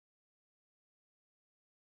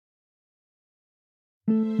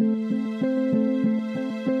From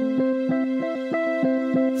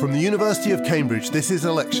the University of Cambridge, this is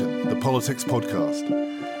Election, the Politics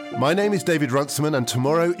Podcast. My name is David Runciman, and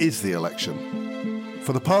tomorrow is the election.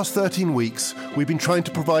 For the past 13 weeks, we've been trying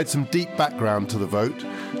to provide some deep background to the vote,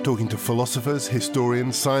 talking to philosophers,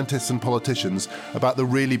 historians, scientists and politicians about the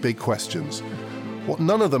really big questions. What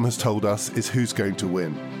none of them has told us is who's going to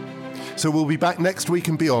win. So we'll be back next week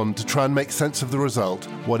and beyond to try and make sense of the result,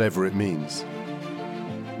 whatever it means.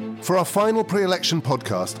 For our final pre-election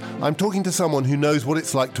podcast, I'm talking to someone who knows what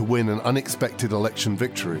it's like to win an unexpected election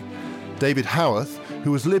victory. David Howarth,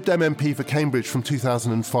 who was Lib Dem MP for Cambridge from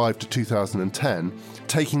 2005 to 2010,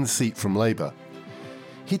 taking the seat from Labour.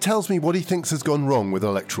 He tells me what he thinks has gone wrong with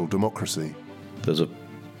electoral democracy. There's a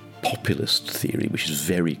populist theory, which is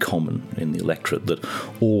very common in the electorate, that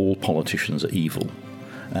all politicians are evil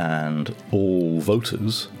and all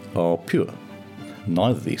voters are pure.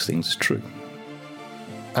 Neither of these things is true.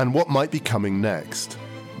 And what might be coming next.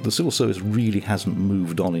 The civil service really hasn't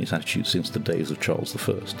moved on in its attitude since the days of Charles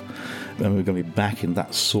I. And we're going to be back in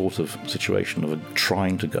that sort of situation of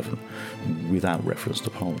trying to govern without reference to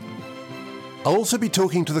Parliament. I'll also be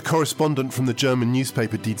talking to the correspondent from the German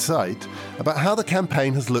newspaper Die Zeit about how the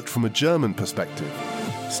campaign has looked from a German perspective.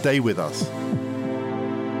 Stay with us.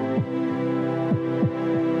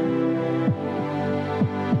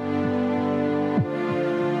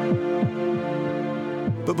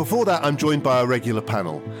 But before that, I'm joined by our regular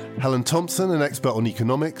panel. Helen Thompson, an expert on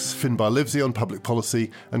economics, Finbar Livesey on public policy,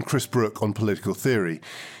 and Chris Brooke on political theory.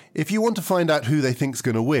 If you want to find out who they think's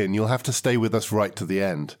going to win, you'll have to stay with us right to the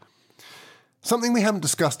end. Something we haven't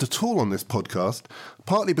discussed at all on this podcast,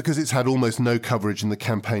 partly because it's had almost no coverage in the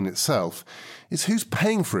campaign itself, is who's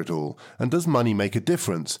paying for it all, and does money make a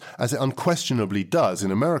difference, as it unquestionably does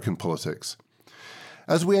in American politics?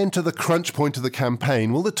 As we enter the crunch point of the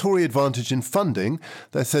campaign, will the Tory advantage in funding,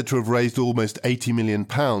 they're said to have raised almost £80 million,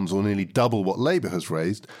 or nearly double what Labour has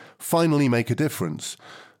raised, finally make a difference?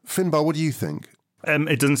 Finbar, what do you think?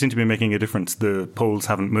 It doesn't seem to be making a difference. The polls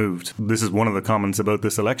haven't moved. This is one of the comments about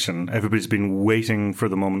this election. Everybody's been waiting for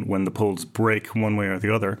the moment when the polls break one way or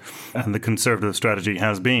the other. And the Conservative strategy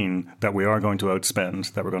has been that we are going to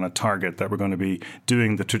outspend, that we're going to target, that we're going to be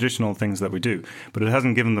doing the traditional things that we do. But it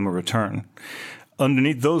hasn't given them a return.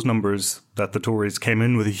 Underneath those numbers, that the Tories came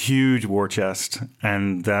in with a huge war chest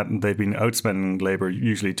and that they've been outspending Labour,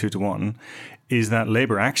 usually 2-1, is that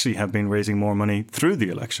Labour actually have been raising more money through the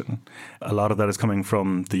election. A lot of that is coming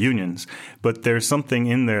from the unions. But there's something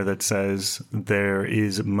in there that says there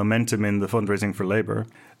is momentum in the fundraising for Labour.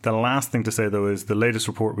 The last thing to say, though, is the latest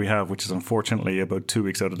report we have, which is unfortunately about 2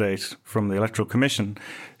 weeks out of date from the Electoral Commission,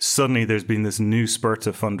 suddenly there's been this new spurt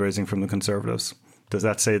of fundraising from the Conservatives. Does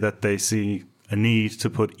that say that they see a need to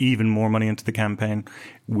put even more money into the campaign?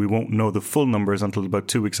 We won't know the full numbers until about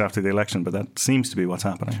 2 weeks after the election, but that seems to be what's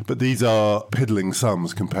happening. But these are piddling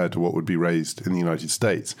sums compared to what would be raised in the United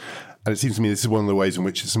States. And it seems to me this is one of the ways in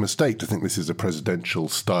which it's a mistake to think this is a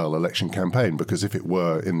presidential-style election campaign, because if it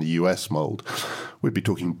were in the US mould, we'd be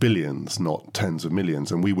talking billions, not tens of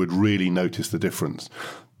millions, and we would really notice the difference.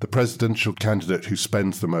 The presidential candidate who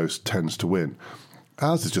spends the most tends to win.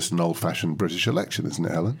 Ours is just an old-fashioned British election, isn't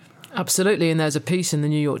it, Helen? Absolutely, and there's a piece in the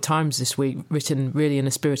New York Times this week written really in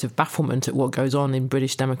a spirit of bafflement at what goes on in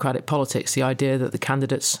British democratic politics, the idea that the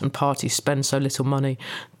candidates and parties spend so little money,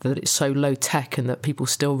 that it's so low tech, and that people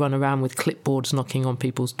still run around with clipboards knocking on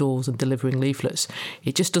people's doors and delivering leaflets.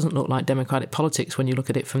 It just doesn't look like democratic politics when you look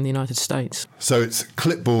at it from the United States. So it's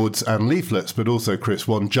clipboards and leaflets, but also, Chris,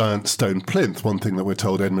 one giant stone plinth. One thing that we're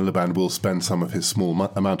told Ed Miliband will spend some of his small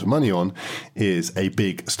amount of money on is a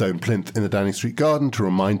big stone plinth in the Downing Street garden to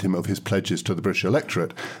remind him of his pledges to the British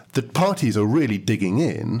electorate. The parties are really digging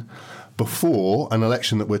in before an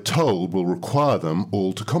election that we're told will require them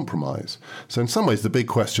all to compromise. So in some ways, the big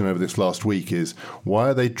question over this last week is, why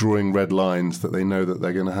are they drawing red lines that they know that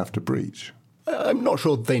they're going to have to breach? I'm not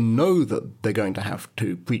sure they know that they're going to have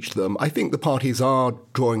to breach them. I think the parties are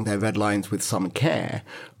drawing their red lines with some care.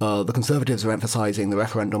 The Conservatives are emphasising the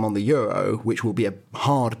referendum on the euro, which will be a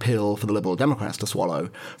hard pill for the Liberal Democrats to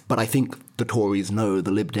swallow. But I think the Tories know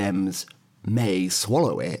the Lib Dems may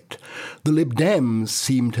swallow it. The Lib Dems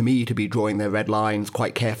seem to me to be drawing their red lines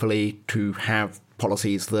quite carefully to have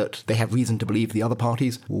policies that they have reason to believe the other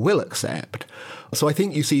parties will accept. So I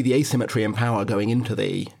think you see the asymmetry in power going into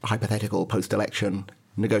the hypothetical post-election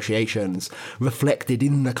negotiations reflected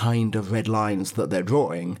in the kind of red lines that they're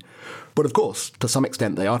drawing. But of course, to some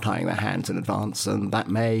extent, they are tying their hands in advance, and that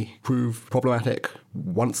may prove problematic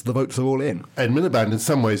once the votes are all in. Ed Miliband, in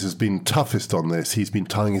some ways, has been toughest on this. He's been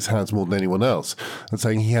tying his hands more than anyone else and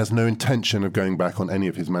saying he has no intention of going back on any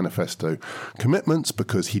of his manifesto commitments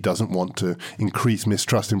because he doesn't want to increase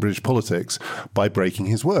mistrust in British politics by breaking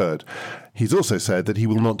his word. He's also said that he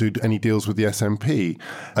will not do any deals with the SNP.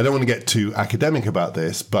 I don't want to get too academic about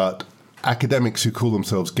this, but academics who call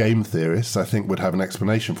themselves game theorists, I think, would have an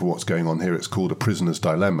explanation for what's going on here. It's called a prisoner's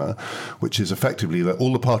dilemma, which is effectively that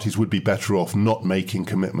all the parties would be better off not making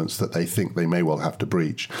commitments that they think they may well have to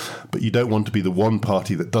breach. But you don't want to be the one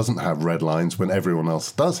party that doesn't have red lines when everyone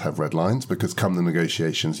else does have red lines, because come the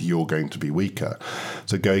negotiations, you're going to be weaker.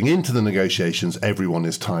 So going into the negotiations, everyone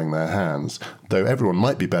is tying their hands, though everyone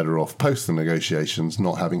might be better off post the negotiations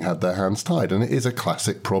not having had their hands tied. And it is a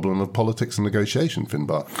classic problem of politics and negotiation,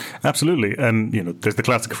 Finbar. Absolutely. And, there's the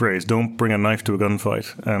classic phrase, don't bring a knife to a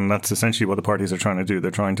gunfight. And that's essentially what the parties are trying to do.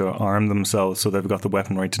 They're trying to arm themselves so they've got the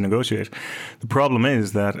weaponry to negotiate. The problem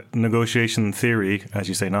is that negotiation theory, as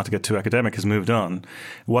you say, not to get too academic, has moved on.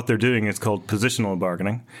 What they're doing is called positional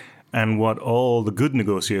bargaining. And what all the good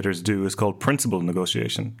negotiators do is called principled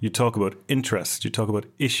negotiation. You talk about interests, you talk about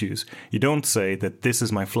issues. You don't say that this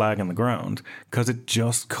is my flag on the ground, because it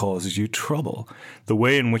just causes you trouble. The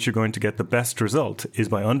way in which you're going to get the best result is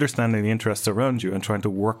by understanding the interests around you and trying to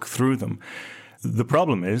work through them. The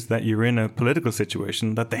problem is that you're in a political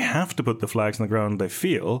situation that they have to put the flags on the ground, they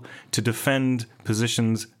feel, to defend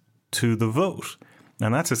positions to the vote.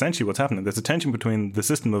 And that's essentially what's happening. There's a tension between the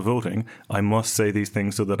system of voting, I must say these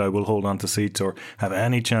things so that I will hold on to seats or have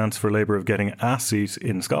any chance for Labour of getting a seat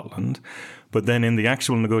in Scotland. But then in the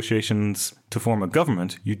actual negotiations to form a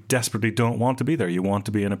government, you desperately don't want to be there. You want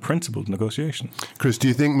to be in a principled negotiation. Chris, do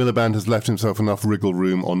you think Miliband has left himself enough wriggle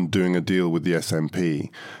room on doing a deal with the SNP?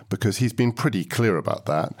 Because he's been pretty clear about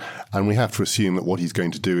that. And we have to assume that what he's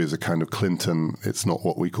going to do is a kind of Clinton, it's not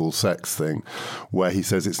what we call sex thing, where he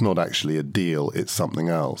says it's not actually a deal, it's something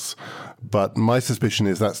else. But my suspicion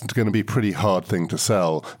is that's going to be a pretty hard thing to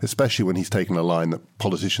sell, especially when he's taken a line that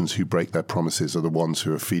politicians who break their promises are the ones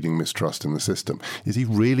who are feeding mistrust in the system. Is he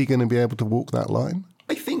really going to be able to walk that line?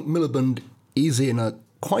 I think Miliband is in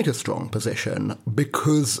quite a strong position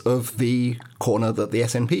because of the corner that the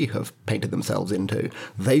SNP have painted themselves into.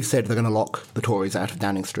 They've said they're going to lock the Tories out of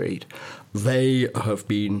Downing Street. They have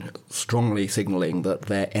been strongly signalling that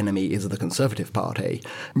their enemy is the Conservative Party.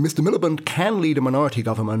 Mr. Miliband can lead a minority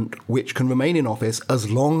government which can remain in office as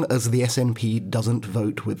long as the SNP doesn't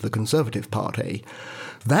vote with the Conservative Party.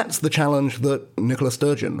 That's the challenge that Nicola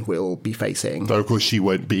Sturgeon will be facing. Though, of course, she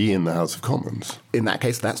won't be in the House of Commons. In that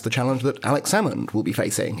case, that's the challenge that Alex Salmond will be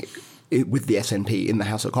facing with the SNP in the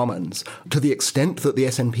House of Commons. To the extent that the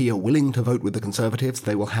SNP are willing to vote with the Conservatives,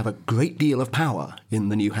 they will have a great deal of power in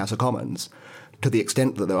the new House of Commons. To the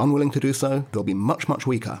extent that they're unwilling to do so, they'll be much, much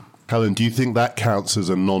weaker. Helen, do you think that counts as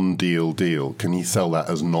a non-deal deal? Can he sell that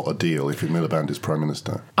as not a deal if Miliband is Prime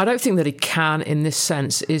Minister? I don't think that he can in this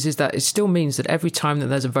sense, is that it still means that every time that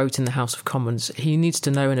there's a vote in the House of Commons, he needs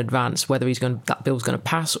to know in advance whether that bill's going to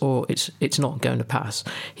pass or it's not going to pass.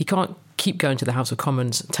 He can't keep going to the House of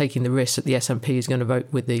Commons, taking the risk that the SNP is going to vote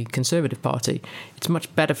with the Conservative Party. It's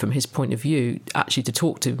much better from his point of view actually to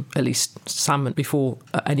talk to at least Salmond before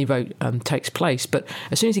any vote takes place. But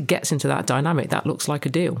as soon as he gets into that dynamic, that looks like a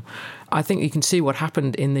deal. I think you can see what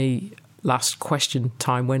happened in the last question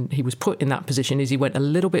time when he was put in that position is he went a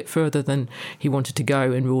little bit further than he wanted to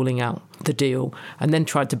go in ruling out the deal and then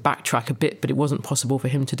tried to backtrack a bit, but it wasn't possible for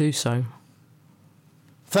him to do so.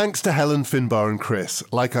 Thanks to Helen, Finbar and Chris.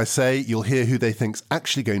 Like I say, you'll hear who they think's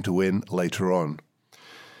actually going to win later on.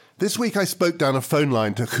 This week I spoke down a phone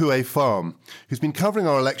line to Hue Farm, who's been covering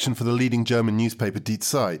our election for the leading German newspaper Die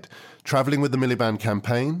Zeit, travelling with the Miliband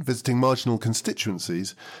campaign, visiting marginal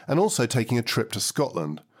constituencies, and also taking a trip to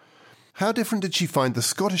Scotland. How different did she find the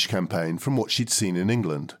Scottish campaign from what she'd seen in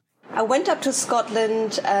England? I went up to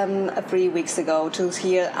Scotland 3 weeks ago to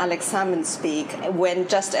hear Alex Salmond speak,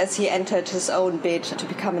 just as he entered his own bid to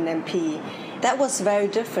become an MP. That was very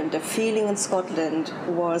different. The feeling in Scotland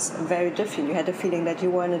was very different. You had a feeling that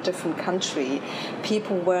you were in a different country.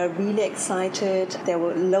 People were really excited. There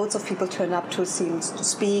were loads of people turn up to see him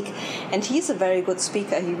speak. And he's a very good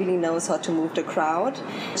speaker. He really knows how to move the crowd.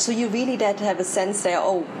 So you really did have a sense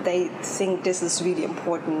there, they think this is really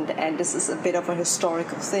important and this is a bit of a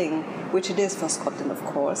historical thing, which it is for Scotland, of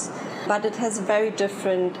course. But it has a very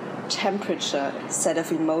different temperature set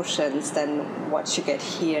of emotions than what you get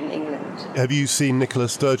here in England. Have Have you seen Nicola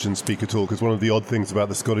Sturgeon speak at all? Because one of the odd things about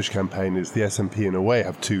the Scottish campaign is the SNP, in a way,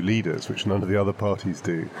 have two leaders, which none of the other parties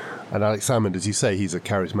do. And Alex Salmond, as you say, he's a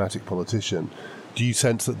charismatic politician. Do you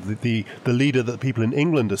sense that the leader that people in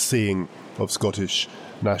England are seeing of Scottish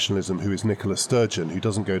nationalism, who is Nicola Sturgeon, who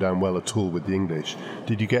doesn't go down well at all with the English,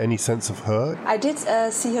 did you get any sense of her? I did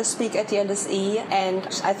see her speak at the LSE, and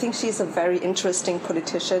I think she's a very interesting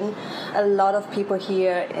politician. A lot of people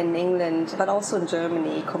here in England, but also in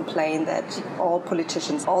Germany, complain that all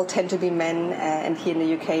politicians all tend to be men, and here in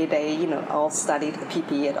the UK they, all studied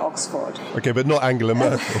PPE at Oxford. Okay, but not Angela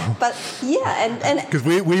Merkel. But yeah, and because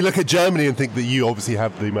we look at Germany and think that you obviously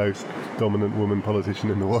have the most dominant woman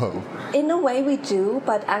politician in the world. In a way we do,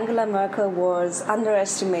 but Angela Merkel was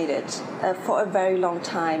underestimated for a very long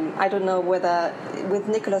time. I don't know whether with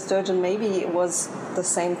Nicola Sturgeon maybe it was the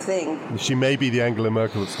same thing. She may be the Angela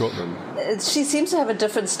Merkel of Scotland. She seems to have a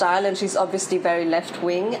different style, and she's obviously very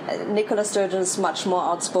left-wing. Nicola Sturgeon is much more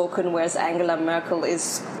outspoken, whereas Angela Merkel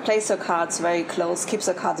plays her cards very close, keeps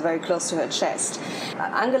her cards very close to her chest.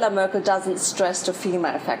 Angela Merkel doesn't stress the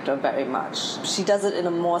female factor very much. She does it in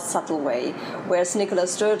a more subtle way, whereas Nicola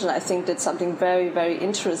Sturgeon, I think, did something very, very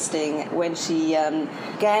interesting when she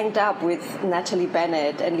ganged up with Natalie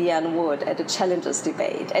Bennett and Leanne Wood at the Challengers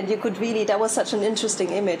debate. And you could really, that was such an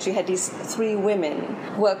interesting image. You had these three women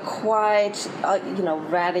who were quite,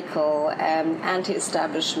 radical,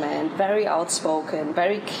 anti-establishment, very outspoken,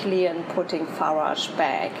 very clear in putting Farage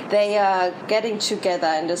back. They are getting together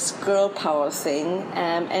in this girl power thing,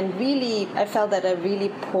 and really, I felt that I really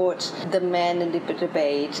put the men in the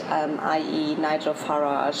debate, i.e. Nigel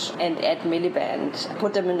Farage and Ed Miliband,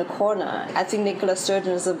 put them in the corner. I think Nicola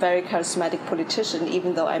Sturgeon is a very charismatic politician,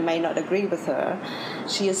 even though I may not agree with her.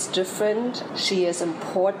 She is different, she is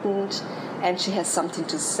important, and she has something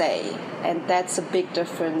to say. And that's a big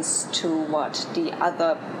difference to what the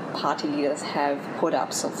other party leaders have put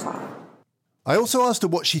up so far. I also asked her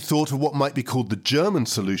what she thought of what might be called the German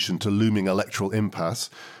solution to looming electoral impasse,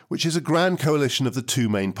 which is a grand coalition of the two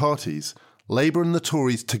main parties, Labour and the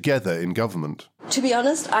Tories together in government. To be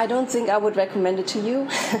honest, I don't think I would recommend it to you.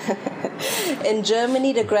 In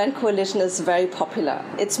Germany, the Grand Coalition is very popular.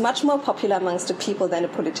 It's much more popular amongst the people than the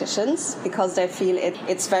politicians because they feel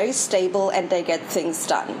it's very stable and they get things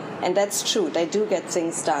done. And that's true, they do get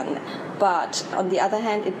things done. But on the other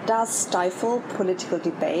hand, it does stifle political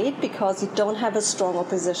debate because you don't have a strong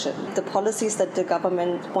opposition. The policies that the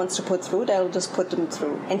government wants to put through, they'll just put them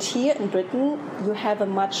through. And here in Britain, you have a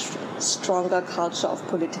much stronger culture of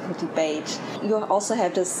political debate. You also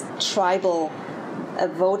have this tribal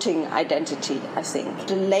voting identity, I think.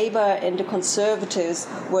 The Labour and the Conservatives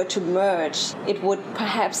were to merge. It would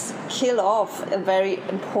perhaps kill off a very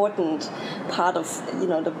important part of,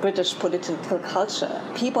 the British political culture.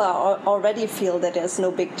 People already feel that there's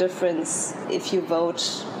no big difference if you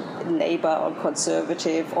vote Labour or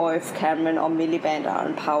Conservative, or if Cameron or Miliband are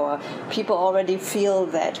in power. People already feel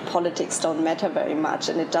that politics don't matter very much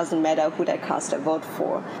and it doesn't matter who they cast their vote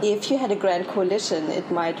for. If you had a grand coalition,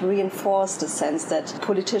 it might reinforce the sense that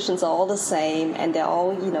politicians are all the same and they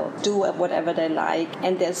all, do whatever they like,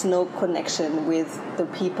 and there's no connection with the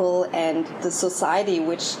people and the society,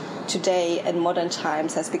 which today in modern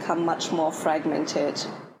times has become much more fragmented.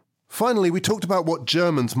 Finally, we talked about what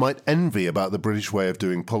Germans might envy about the British way of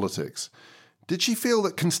doing politics. Did she feel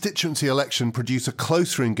that constituency election produce a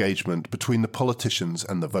closer engagement between the politicians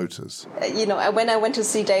and the voters? When I went to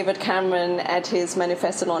see David Cameron at his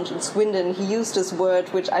manifesto launch in Swindon, he used this word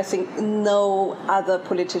which I think no other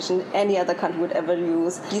politician, any other country would ever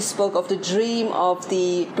use. He spoke of the dream of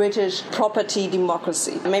the British property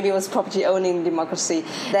democracy. Maybe it was property owning democracy.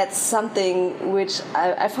 That's something which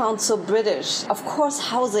I found so British. Of course,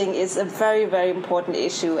 housing is a very, very important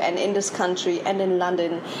issue, and in this country and in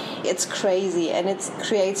London, it's crazy. And it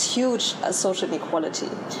creates huge social inequality.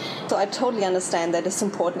 So I totally understand that it's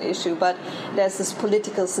an important issue, but there's this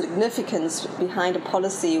political significance behind a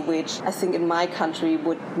policy which I think in my country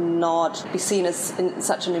would not be seen as in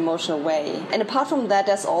such an emotional way. And apart from that,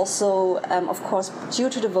 there's also, of course, due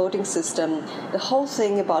to the voting system, the whole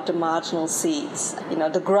thing about the marginal seats,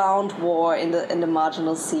 the ground war in the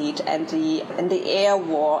marginal seat and the air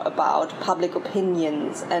war about public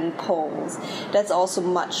opinions and polls. That's also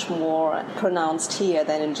much more pronounced here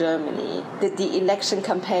than in Germany. The election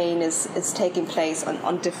campaign is taking place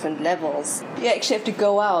on different levels. You actually have to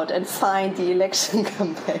go out and find the election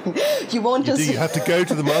campaign. You won't just... You have to go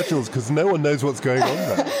to the marginals because no one knows what's going on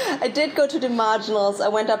there. I did go to the marginals. I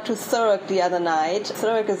went up to Thurrock the other night.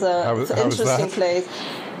 Thurrock is an interesting place.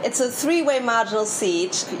 It's a three-way marginal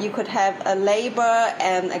seat. You could have a Labour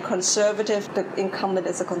and a Conservative, the incumbent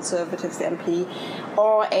is a Conservative, the MP,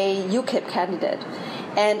 or a UKIP candidate.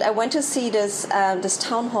 And I went to see this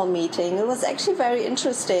town hall meeting. It was actually very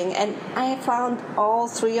interesting, and I found all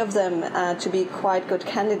three of them to be quite good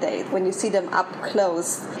candidates. When you see them up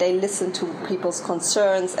close, they listen to people's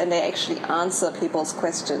concerns and they actually answer people's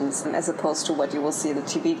questions, as opposed to what you will see in the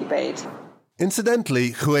TV debate.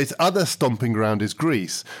 Incidentally, Hue's other stomping ground is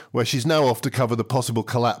Greece, where she's now off to cover the possible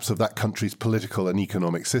collapse of that country's political and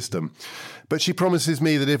economic system. But she promises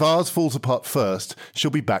me that if ours falls apart first,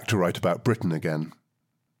 she'll be back to write about Britain again.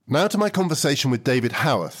 Now to my conversation with David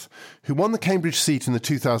Howarth, who won the Cambridge seat in the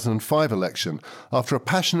 2005 election after a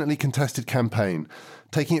passionately contested campaign,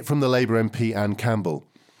 taking it from the Labour MP Anne Campbell.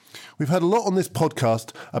 We've heard a lot on this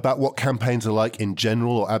podcast about what campaigns are like in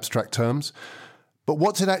general or abstract terms, but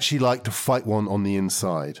what's it actually like to fight one on the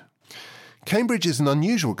inside? Cambridge is an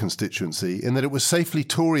unusual constituency in that it was safely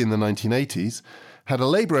Tory in the 1980s, had a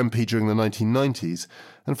Labour MP during the 1990s,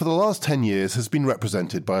 and for the last 10 years has been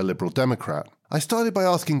represented by a Liberal Democrat. I started by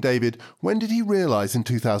asking David, when did he realise in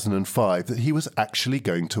 2005 that he was actually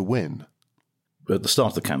going to win? At the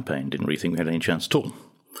start of the campaign, didn't really think we had any chance at all.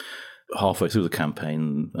 Halfway through the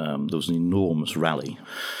campaign, there was an enormous rally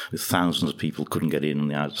with thousands of people couldn't get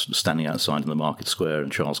in, standing outside in the market square,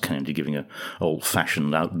 and Charles Kennedy giving an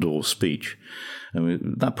old-fashioned outdoor speech. And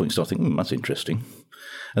at that point, I started thinking, that's interesting.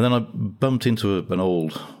 And then I bumped into an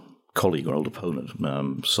old colleague or old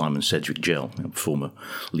opponent, Simon Sedgwick Gell, former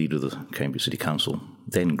leader of the Cambridge City Council,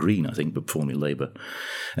 then Green, I think, but formerly Labour.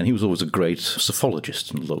 And he was always a great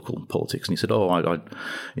sophologist in local politics. And he said, I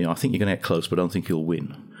think you're going to get close, but I don't think you'll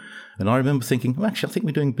win. And I remember thinking, well, actually, I think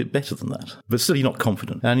we're doing a bit better than that. But still, you're not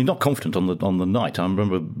confident. And you're not confident on the night. I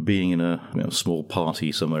remember being in a small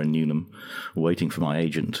party somewhere in Newnham, waiting for my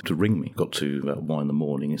agent to ring me. Got to about 1 a.m.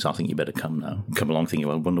 and said, I think you better come now. Come along thinking,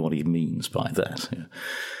 well, I wonder what he means by that. Yeah.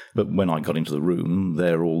 But when I got into the room,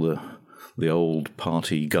 there all the old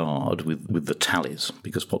party guard with the tallies,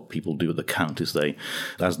 because what people do at the count is they,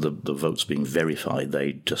 as the vote's being verified,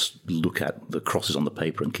 they just look at the crosses on the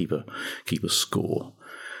paper and keep a score.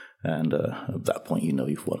 And at that point, you know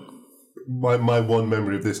you've won. My one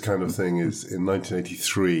memory of this kind of thing is in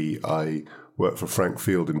 1983, I worked for Frank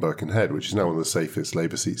Field in Birkenhead, which is now one of the safest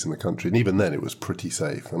Labour seats in the country. And even then, it was pretty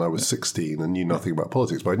safe. And I was 16 and knew nothing about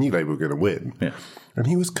politics, but I knew Labour were going to win. Yeah. And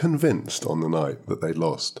he was convinced on the night that they'd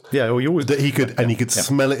lost. Yeah, well, you always that he could, and he could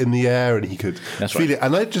smell it in the air, and he could feel it.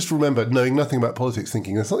 And I just remember knowing nothing about politics,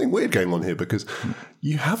 thinking there's something weird going on here because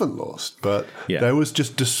you haven't lost, but there was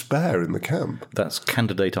just despair in the camp. That's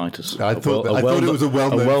candidatitis. I thought it was a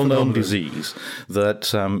well-known disease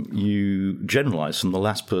that you generalise from the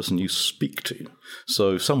last person you speak to.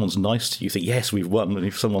 So if someone's nice to you, you think, yes, we've won. And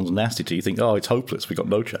if someone's nasty to you, you think, oh, it's hopeless, we've got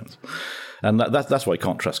no chance. And that's why you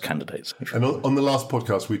can't trust candidates. And on the last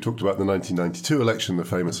podcast, we talked about the 1992 election, the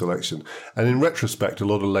famous election. And in retrospect, a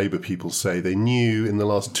lot of Labour people say they knew in the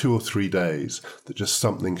last 2 or 3 days that just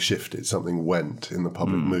something shifted, something went in the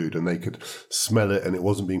public mood, and they could smell it, and it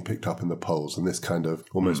wasn't being picked up in the polls. And this kind of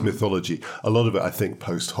almost mythology, a lot of it, I think,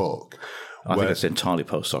 post hoc. I think it's entirely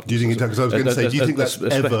post hoc. Do you think because I was going to say, do you think that's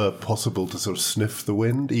ever possible to sort of sniff the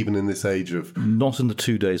wind, even in this age of... Not in the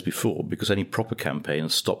 2 days before, because any proper campaign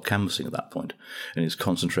has stopped canvassing at that point and is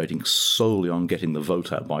concentrating solely on getting the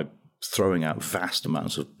vote out by throwing out vast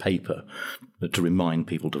amounts of paper to remind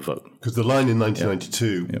people to vote. Because the line in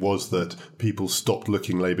 1992 was that people stopped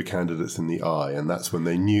looking Labour candidates in the eye, and that's when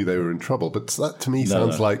they knew they were in trouble. But that, to me,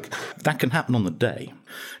 sounds like... That can happen on the day.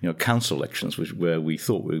 Council elections, where we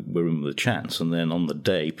thought we were in with a chance, and then on the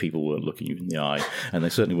day, people weren't looking you in the eye, and they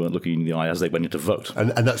certainly weren't looking you in the eye as they went in to vote.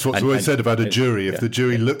 And that's what's always said about a jury. If the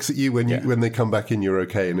jury looks at you when they come back in, you're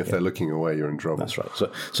okay, and if they're looking away, you're in trouble. That's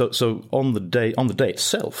right. So on the day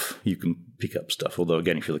itself, you can pick up stuff. Although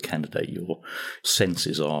again, if you're the candidate, your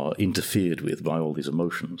senses are interfered with by all these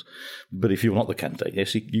emotions. But if you're not the candidate,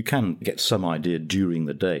 yes, you can get some idea during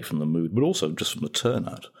the day from the mood, but also just from the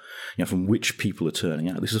turnout. From which people are turning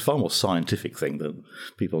out. This is a far more scientific thing than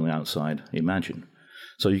people on the outside imagine.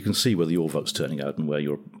 So you can see whether your vote's turning out and where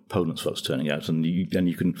your opponent's vote's turning out, and you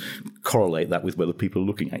can correlate that with whether people are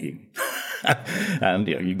looking at you. And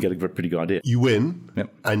you can get a pretty good idea. You win,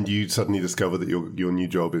 and you suddenly discover that your new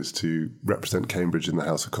job is to represent Cambridge in the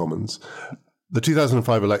House of Commons. The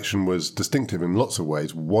 2005 election was distinctive in lots of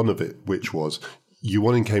ways, one of it which was you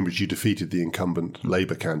won in Cambridge, you defeated the incumbent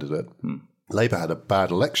Labour candidate. Labour had a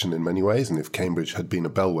bad election in many ways, and if Cambridge had been a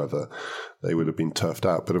bellwether, they would have been turfed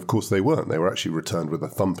out. But of course they weren't. They were actually returned with a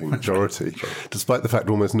thumping majority, despite the fact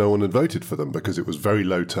almost no one had voted for them because it was very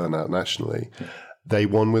low turnout nationally. they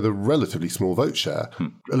won with a relatively small vote share,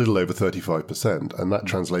 a little over 35%, and that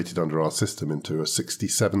translated under our system into a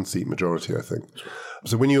 67-seat majority, I think.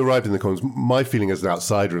 So when you arrived in the Commons, my feeling as an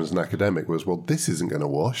outsider and as an academic was, well, this isn't going to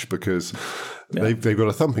wash because they've got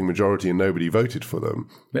a thumping majority and nobody voted for them.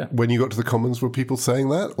 Yeah. When you got to the Commons, were people saying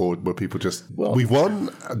that? Or were people just, we've won,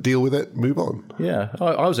 deal with it, move on? Yeah,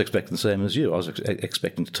 I was expecting the same as you. I was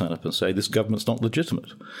expecting to turn up and say, this government's not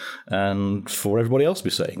legitimate. And for everybody else to be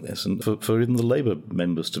saying this, and for even the Labour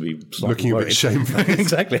members to be looking worried. A bit shamefaced.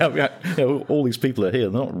 Exactly. All these people are here.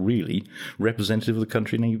 They're not really representative of the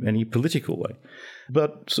country in any political way.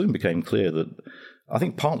 But soon became clear that, I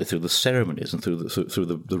think partly through the ceremonies and through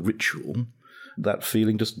the ritual, that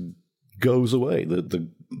feeling just goes away. The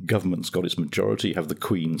government's got its majority. You have the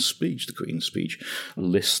Queen's speech. The Queen's speech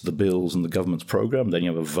lists the bills in the government's programme. Then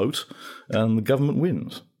you have a vote, and the government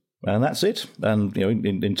wins. And that's it. And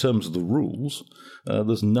in terms of the rules,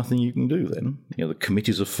 there's nothing you can do then. The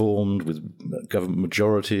committees are formed with government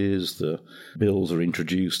majorities, the bills are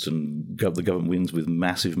introduced, and the government wins with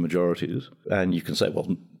massive majorities. And you can say,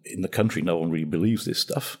 well, in the country, no one really believes this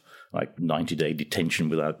stuff, like 90-day detention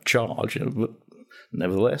without charge, but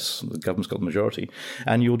nevertheless, the government's got the majority.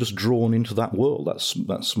 And you're just drawn into that world,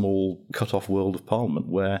 that small cut-off world of Parliament,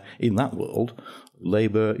 where in that world,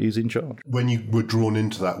 Labour is in charge. When you were drawn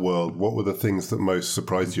into that world, what were the things that most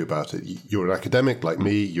surprised you about it? You're an academic like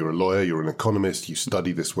me, you're a lawyer, you're an economist, you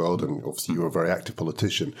study this world, and obviously you're a very active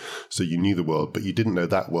politician, so you knew the world, but you didn't know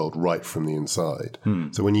that world right from the inside.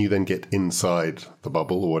 So when you then get inside the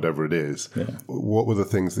bubble, or whatever it is, what were the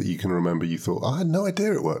things that you can remember you thought, I had no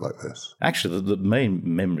idea it worked like this? Actually, the main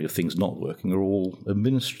memory of things not working are all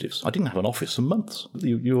administratives. I didn't have an office for months.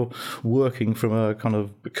 You're working from a kind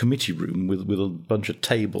of committee room with a bunch of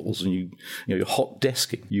tables, and you're hot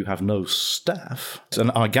desking. You have no staff.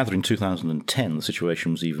 And I gather in 2010 the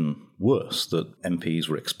situation was even worse, that MPs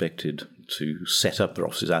were expected to set up their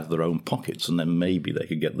offices out of their own pockets, and then maybe they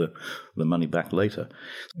could get the money back later.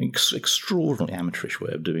 Extraordinarily amateurish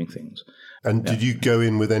way of doing things. And did you go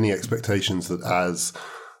in with any expectations that as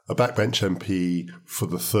a backbench MP for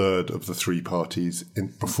the third of the three parties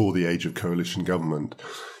before the age of coalition government,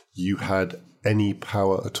 you had any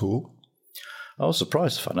power at all? I was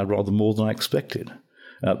surprised to find out rather more than I expected.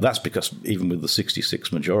 That's because even with the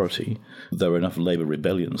 66 majority, there were enough Labour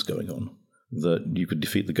rebellions going on that you could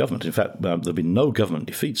defeat the government. In fact, there have been no government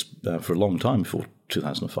defeats for a long time before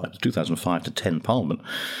 2005. The 2005 to 10 Parliament,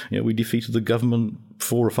 we defeated the government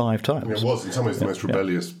 4 or 5 times. It was in some ways the most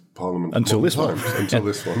rebellious Parliament until this one. Until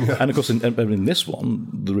this one, And of course, in this one,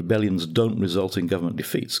 the rebellions don't result in government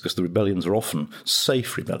defeats, because the rebellions are often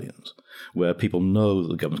safe rebellions, where people know that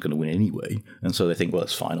the government's going to win anyway, and so they think, well,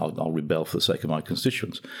 it's fine, I'll rebel for the sake of my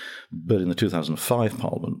constituents. But in the 2005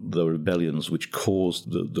 Parliament, there were rebellions which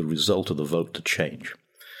caused the result of the vote to change.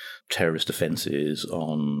 Terrorist offences,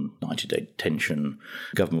 on 90-day detention,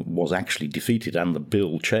 government was actually defeated, and the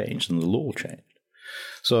bill changed, and the law changed.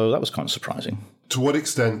 So that was kind of surprising. To what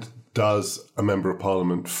extent does a Member of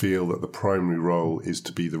Parliament feel that the primary role is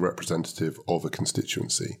to be the representative of a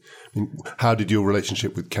constituency? I mean, how did your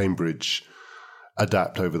relationship with Cambridge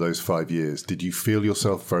adapt over those 5 years? Did you feel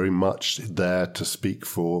yourself very much there to speak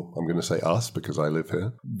for, I'm going to say us, because I live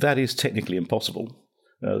here? That is technically impossible.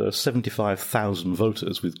 There are 75,000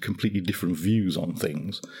 voters with completely different views on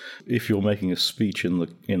things. If you're making a speech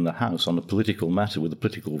in the House on a political matter with a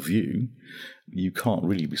political view, you can't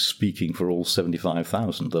really be speaking for all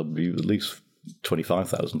 75,000. There'll be at least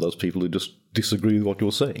 25,000 of those people who just disagree with what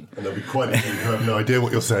you're saying. And there'll be quite a few who have no idea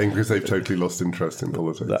what you're saying because they've totally lost interest in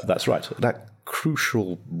politics. That's right. That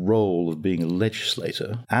crucial role of being a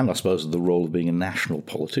legislator, and I suppose the role of being a national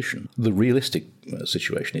politician, the realistic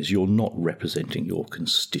situation is you're not representing your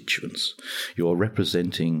constituents. You're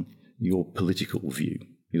representing your political view.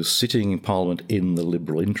 You're sitting in Parliament in the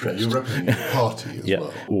liberal interest. Yeah, you're representing a party as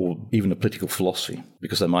well. Or even a political philosophy,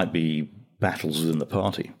 because there might be battles within the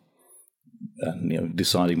party. And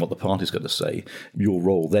deciding what the party's going to say. Your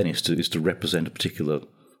role then is to represent a particular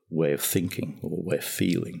way of thinking or way of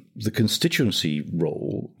feeling. The constituency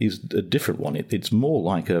role is a different one. It's more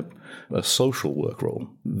like a social work role.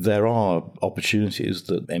 There are opportunities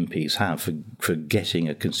that MPs have for getting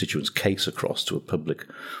a constituent's case across to a public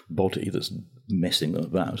body that's messing them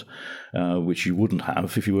about, which you wouldn't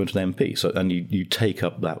have if you weren't an MP. So, and you take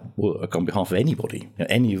up that work on behalf of anybody.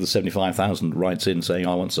 Any of the 75,000 writes in saying,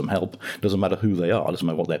 I want some help. Doesn't matter who they are. Doesn't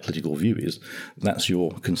matter what their political view is. That's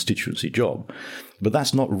your constituency job. But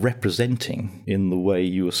that's not representing in the way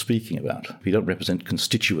you are speaking about. You don't represent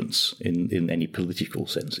constituents in any political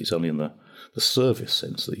sense. It's only in the service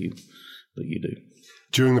sense that you do.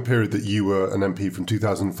 During the period that you were an MP from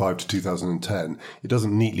 2005 to 2010, it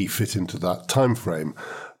doesn't neatly fit into that time frame.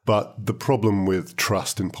 But the problem with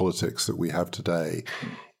trust in politics that we have today,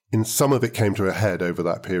 in some of it came to a head over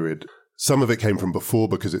that period. Some of it came from before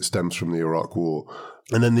because it stems from the Iraq War.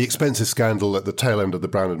 And then the expenses scandal at the tail end of the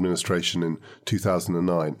Brown administration in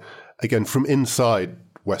 2009. Again, from inside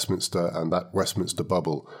Westminster and that Westminster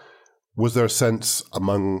bubble, was there a sense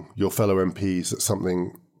among your fellow MPs that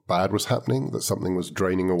something bad was happening, that something was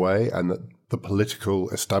draining away, and that the political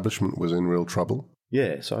establishment was in real trouble?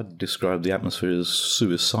 Yes, I'd describe the atmosphere as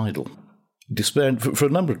suicidal. Despair for a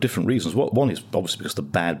number of different reasons. One is obviously because of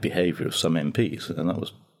the bad behaviour of some MPs, and that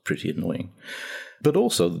was pretty annoying. But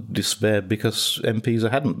also despair because MPs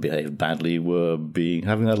that hadn't behaved badly were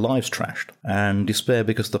having their lives trashed. And despair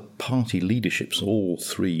because the party leaderships, all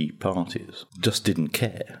three parties, just didn't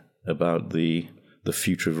care about the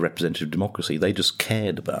future of representative democracy. They just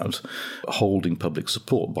cared about holding public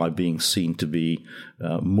support by being seen to be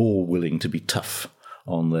more willing to be tough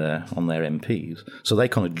on their MPs. So they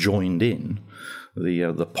kind of joined in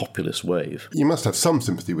the populist wave. You must have some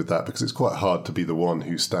sympathy with that, because it's quite hard to be the one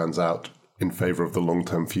who stands out in favour of the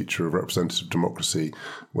long-term future of representative democracy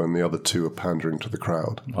when the other two are pandering to the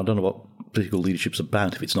crowd. I don't know what political leadership's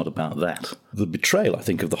about if it's not about that. The betrayal, I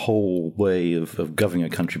think, of the whole way of governing a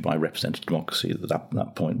country by representative democracy at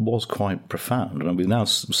that point was quite profound, and we're now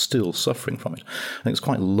still suffering from it. I think it's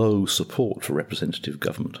quite low support for representative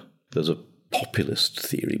government. There's a populist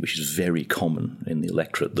theory, which is very common in the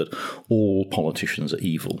electorate, that all politicians are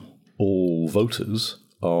evil, all voters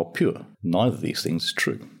are pure. Neither of these things is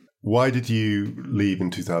true. Why did you leave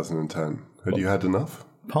in 2010? Had you had enough?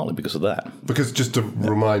 Partly because of that. Because just to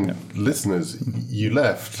remind listeners, you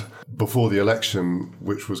left before the election,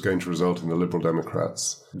 which was going to result in the Liberal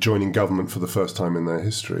Democrats joining government for the first time in their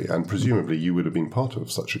history, and presumably you would have been part of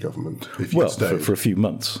such a government if you stayed. For a few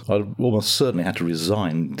months. I almost certainly had to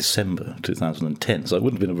resign in December 2010, so it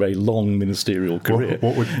wouldn't have been a very long ministerial career.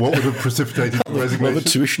 What would have precipitated the resignation? Well, the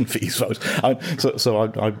tuition fees vote. So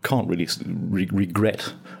I can't really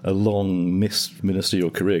regret a long missed ministerial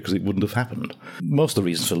career, because it wouldn't have happened. Most of the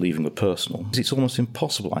reasons for leaving were personal. It's almost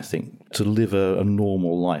impossible, I think, to live a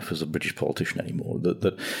normal life as a British politician anymore.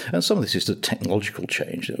 And some of this is the technological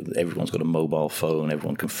change. Everyone's got a mobile phone,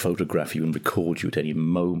 everyone can photograph you and record you at any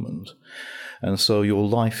moment. And so your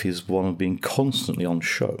life is one of being constantly on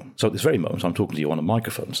show. So at this very moment, I'm talking to you on a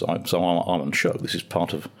microphone, so I'm on show. This is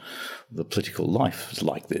part of the political life. It's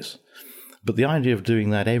like this. But the idea of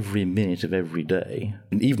doing that every minute of every day,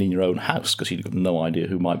 and even in your own house, because you've got no idea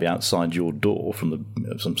who might be outside your door from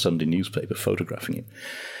some Sunday newspaper photographing you,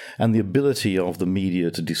 and the ability of the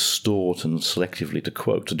media to distort and selectively to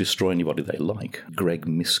quote, to destroy anybody they like. Greg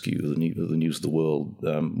Miskiw, the News of the World,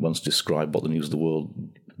 once described what the News of the World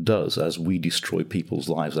does as: we destroy people's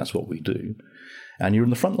lives, that's what we do. And you're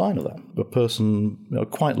in the front line of that. A person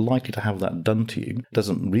quite likely to have that done to you. It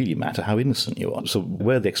doesn't really matter how innocent you are. So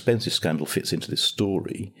where the expenses scandal fits into this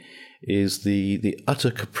story is the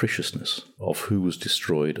utter capriciousness of who was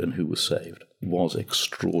destroyed and who was saved. It was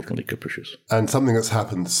extraordinarily capricious. And something that's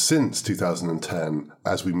happened since 2010,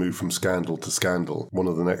 as we move from scandal to scandal, one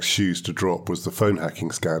of the next shoes to drop was the phone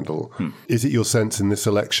hacking scandal. Is it your sense in this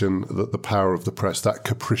election that the power of the press, that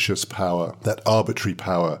capricious power, that arbitrary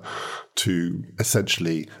power to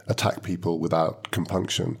essentially attack people without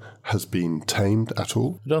compunction, has been tamed at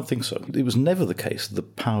all? I don't think so. It was never the case that the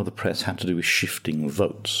power of the press had to do with shifting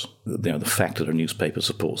votes. The fact that a newspaper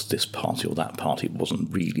supports this party or that party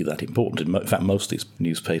wasn't really that important. In fact, most of these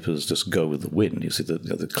newspapers just go with the wind. You see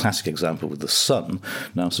the classic example with The Sun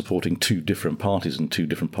now supporting two different parties in two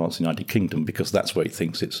different parts of the United Kingdom, because that's where he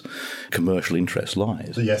thinks its commercial interest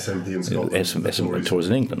lies. The SNP in Scotland. SNP Tories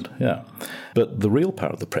in England, yeah. But the real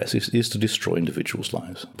power of the press is to destroy individuals'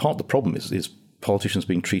 lives. Part of the problem is politicians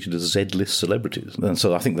being treated as Z-list celebrities. And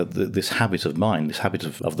so I think that this habit of mine, this habit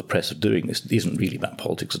of the press of doing this, isn't really about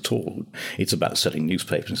politics at all. It's about selling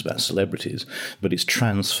newspapers, it's about celebrities, but it's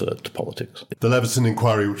transferred to politics. The Leveson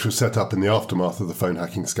inquiry, which was set up in the aftermath of the phone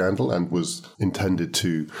hacking scandal and was intended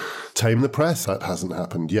to tame the press, that hasn't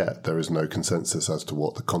happened yet. There is no consensus as to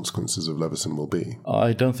what the consequences of Leveson will be.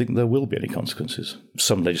 I don't think there will be any consequences.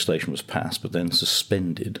 Some legislation was passed, but then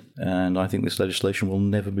suspended, and I think this legislation will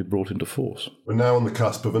never be brought into force. We're now on the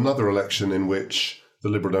cusp of another election in which the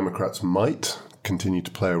Liberal Democrats might continue to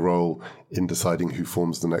play a role in deciding who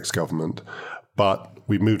forms the next government. But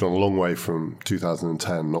we've moved on a long way from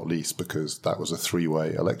 2010, not least because that was a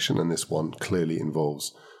three-way election, and this one clearly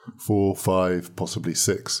involves 4, 5, possibly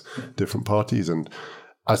 6 different parties. And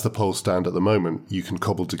as the polls stand at the moment, you can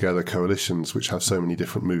cobble together coalitions which have so many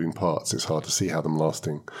different moving parts. It's hard to see how them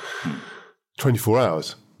lasting 24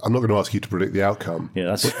 hours. I'm not going to ask you to predict the outcome. Yeah,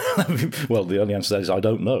 that's well. The only answer to that is I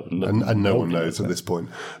don't know, and no one knows at this point.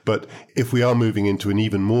 But if we are moving into an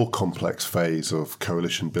even more complex phase of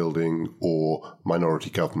coalition building or minority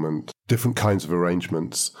government, different kinds of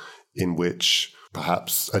arrangements in which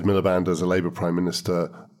perhaps Ed Miliband as a Labour Prime Minister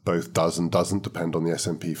both does and doesn't depend on the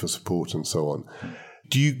SNP for support and so on.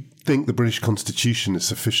 Do you think the British Constitution is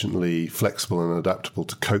sufficiently flexible and adaptable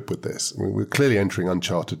to cope with this? I mean, we're clearly entering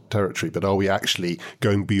uncharted territory, but are we actually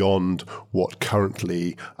going beyond what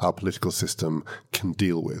currently our political system can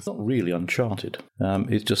deal with? It's not really uncharted.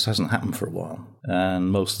 It just hasn't happened for a while.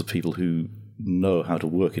 And most of the people who know how to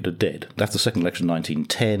work it are dead. After the second election in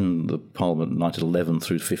 1910, the Parliament 1911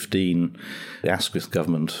 through 15, the Asquith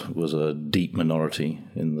government was a deep minority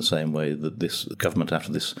in the same way that this government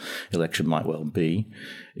after this election might well be.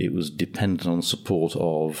 It was dependent on the support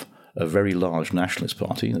of a very large nationalist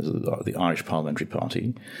party, the Irish Parliamentary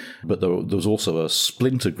Party, but there was also a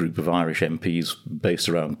splinter group of Irish MPs based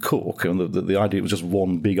around Cork, and the idea it was just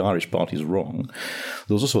one big Irish party is wrong.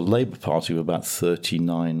 There was also a Labour Party with about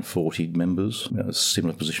 39, 40 members, a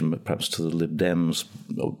similar position perhaps to the Lib Dems,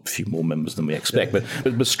 a few more members than we expect,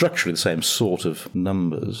 but structurally the same sort of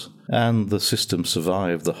numbers. And the system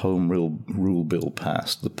survived. The Home Rule Bill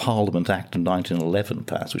passed. The Parliament Act of 1911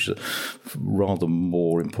 passed, which is a rather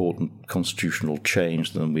more important constitutional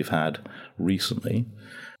change than we've had recently.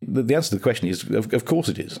 The answer to the question is, of course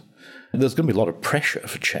it is. There's going to be a lot of pressure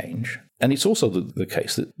for change. And it's also the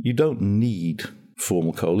case that you don't need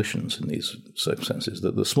formal coalitions in these circumstances,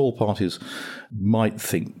 that the small parties might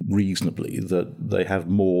think reasonably that they have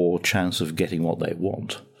more chance of getting what they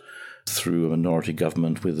want through a minority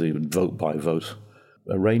government with a vote-by-vote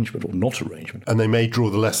arrangement or not arrangement. And they may draw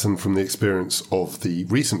the lesson from the experience of the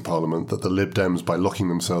recent Parliament that the Lib Dems, by locking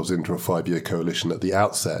themselves into a 5-year coalition at the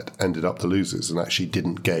outset, ended up the losers and actually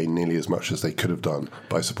didn't gain nearly as much as they could have done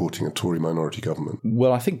by supporting a Tory minority government.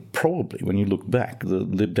 Well, I think probably when you look back, the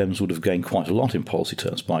Lib Dems would have gained quite a lot in policy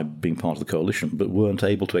terms by being part of the coalition, but weren't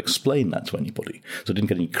able to explain that to anybody. So didn't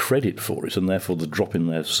get any credit for it, and therefore the drop in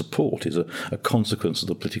their support is a consequence of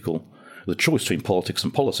the choice between politics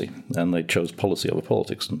and policy, and they chose policy over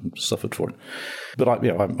politics and suffered for it. But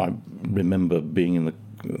I remember being in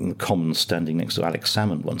the Commons standing next to Alex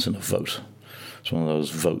Salmond once in a vote. It's one of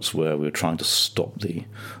those votes where we were trying to stop the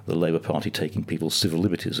Labour Party taking people's civil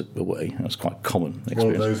liberties away. It was quite a common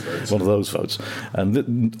experience. One of those votes.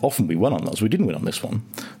 And often we won on those. We didn't win on this one,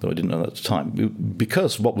 though I didn't know that at the time,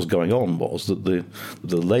 because what was going on was that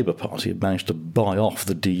the Labour Party had managed to buy off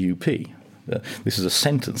the DUP. This is a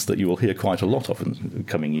sentence that you will hear quite a lot of in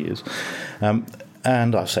coming years. And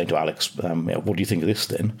I was saying to Alex, what do you think of this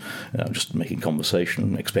then? Just making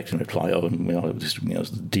conversation, expecting a reply, it's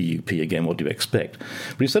the DUP again, what do you expect?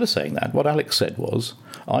 But instead of saying that, what Alex said was,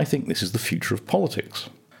 I think this is the future of politics.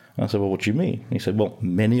 And I said, well, what do you mean? And he said, well,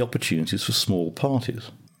 many opportunities for small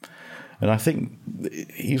parties. And I think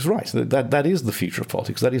he's right. That is the future of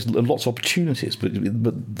politics. That is lots of opportunities, but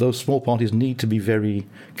those small parties need to be very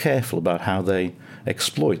careful about how they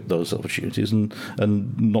exploit those opportunities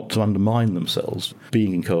and not to undermine themselves.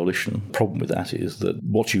 Being in coalition, the problem with that is that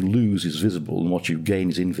what you lose is visible and what you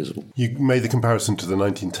gain is invisible. You made the comparison to the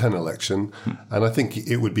 1910 election, and I think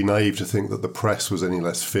it would be naive to think that the press was any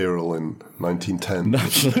less feral in 1910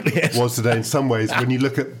 Absolutely, yes. It was today. In some ways, when you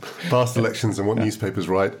look at past elections and what newspapers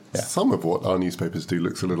write, some of what our newspapers do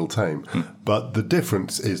looks a little tame. But the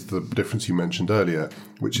difference is the difference you mentioned earlier,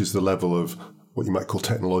 which is the level of what you might call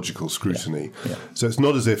technological scrutiny. So it's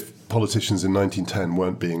not as if politicians in 1910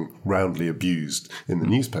 weren't being roundly abused in the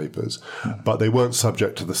newspapers, but they weren't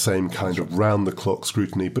subject to the same kind of round-the-clock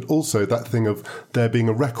scrutiny, but also that thing of there being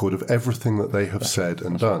a record of everything that they have said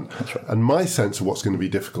and done. And my sense of what's going to be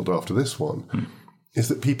difficult after this one is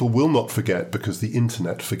that people will not forget, because the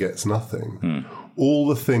internet forgets nothing, all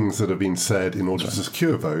the things that have been said in order to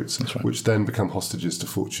secure votes, which then become hostages to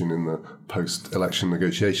fortune in the post-election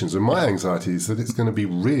negotiations. And my anxiety is that it's going to be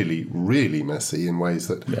really, really messy in ways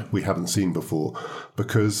that we haven't seen before,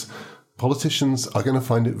 because politicians are going to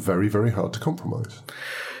find it very, very hard to compromise.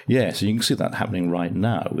 Yeah, so you can see that happening right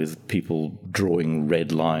now with people drawing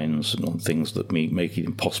red lines on things that make it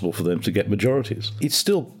impossible for them to get majorities. It's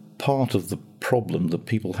still part of the problem that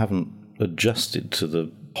people haven't adjusted to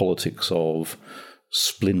the politics of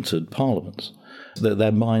splintered parliaments.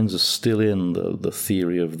 Their minds are still in the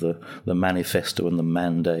theory of the manifesto and the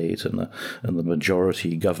mandate and the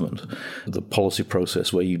majority government, the policy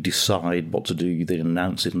process where you decide what to do, you then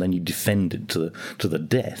announce it, and then you defend it to the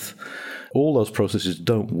death. All those processes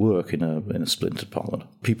don't work in a splintered parliament.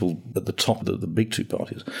 People at the top, the big two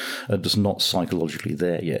parties, are just not psychologically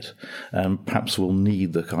there yet, and perhaps will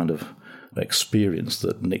need the kind of experience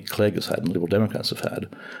that Nick Clegg has had and Liberal Democrats have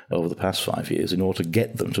had over the past 5 years in order to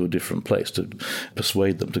get them to a different place, to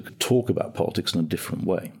persuade them to talk about politics in a different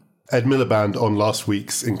way. Ed Miliband on last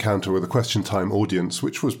week's encounter with a Question Time audience,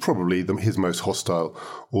 which was probably his most hostile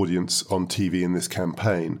audience on TV in this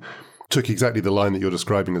campaign, took exactly the line that you're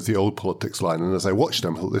describing as the old politics line. And as I watched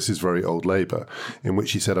him, I thought, this is very old Labour, in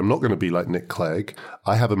which he said, I'm not going to be like Nick Clegg.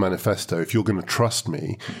 I have a manifesto. If you're going to trust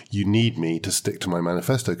me, you need me to stick to my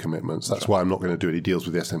manifesto commitments. That's why I'm not going to do any deals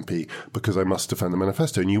with the SNP, because I must defend the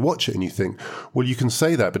manifesto. And you watch it and you think, well, you can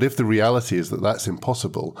say that, but if the reality is that that's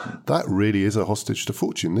impossible, that really is a hostage to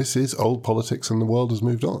fortune. This is old politics and the world has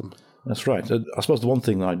moved on. That's right. I suppose the one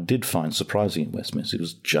thing that I did find surprising in Westminster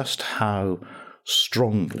was just how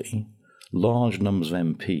strongly large numbers of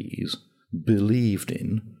MPs believed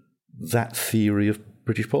in that theory of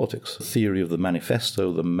British politics, the theory of the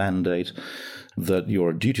manifesto, the mandate, that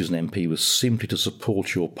your duty as an MP was simply to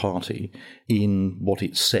support your party in what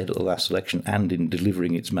it said at the last election and in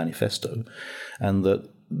delivering its manifesto, and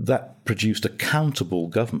that produced a countable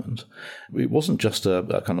government. It wasn't just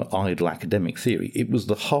a kind of idle academic theory. It was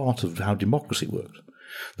the heart of how democracy worked.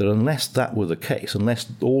 That unless that were the case, unless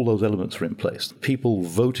all those elements were in place, people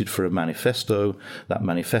voted for a manifesto, that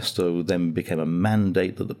manifesto then became a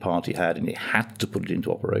mandate that the party had and it had to put it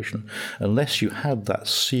into operation. Unless you had that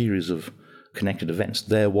series of connected events,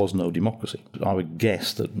 there was no democracy. I would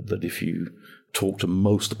guess that if you talk to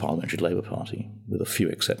most of the Parliamentary Labour Party, with a few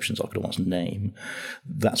exceptions I could almost name,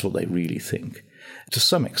 that's what they really think. To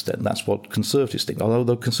some extent, that's what Conservatives think,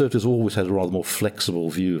 although Conservatives always had a rather more flexible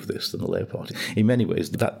view of this than the Labour Party. In many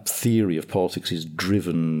ways, that theory of politics is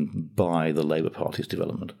driven by the Labour Party's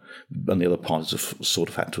development, and the other parties have sort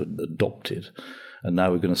of had to adopt it, and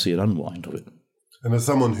now we're going to see an unwind of it. And as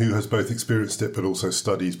someone who has both experienced it but also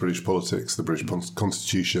studies British politics, the British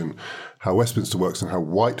Constitution, how Westminster works and how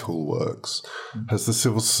Whitehall works, has the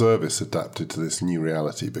civil service adapted to this new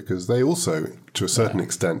reality? Because they also, to a certain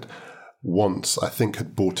extent, once, I think,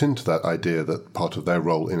 had bought into that idea that part of their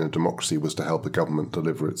role in a democracy was to help a government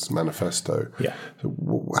deliver its manifesto. Yeah.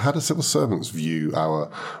 So how do civil servants view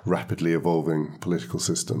our rapidly evolving political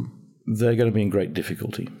system? They're going to be in great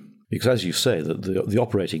difficulty. Because, as you say, the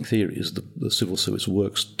operating theory is that the civil service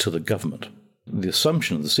works to the government. The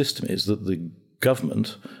assumption of the system is that the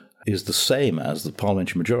government is the same as the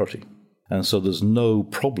parliamentary majority. And so there's no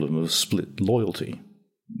problem of split loyalty.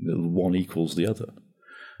 One equals the other.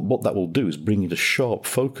 What that will do is bring into sharp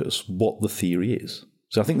focus what the theory is.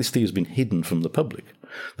 So I think this theory has been hidden from the public,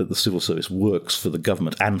 that the civil service works for the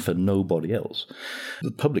government and for nobody else.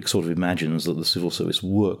 The public sort of imagines that the civil service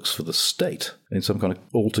works for the state in some kind of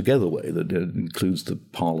altogether way that includes the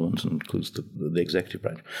parliament and includes the executive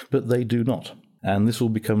branch. But they do not. And this will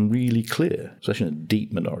become really clear, especially in a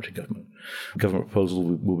deep minority government. Government proposal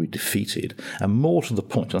will be defeated. And more to the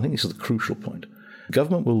point, and I think this is the crucial point,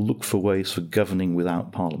 government will look for ways for governing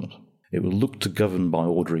without parliament. It will look to govern by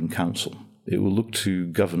order in council. It will look to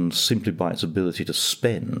govern simply by its ability to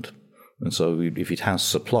spend. And so if it has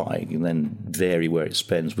supply, it can then vary where it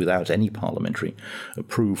spends without any parliamentary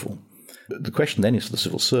approval. The question then is for the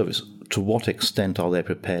civil service, to what extent are they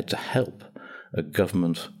prepared to help a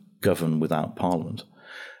government govern without parliament?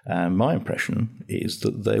 And my impression is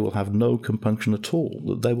that they will have no compunction at all,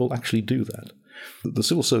 that they will actually do that. The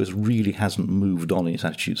civil service really hasn't moved on in its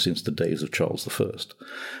attitude since the days of Charles I.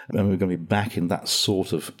 And we're going to be back in that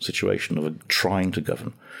sort of situation of trying to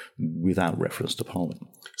govern without reference to Parliament.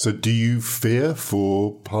 So do you fear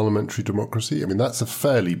for parliamentary democracy? I mean, that's a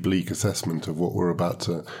fairly bleak assessment of what we're about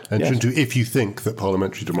to enter into, if you think that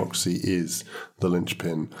parliamentary democracy is the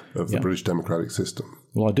linchpin of the British democratic system.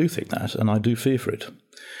 Well, I do think that, and I do fear for it.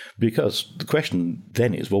 Because the question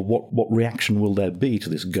then is, well, what reaction will there be to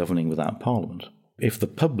this governing without Parliament? If the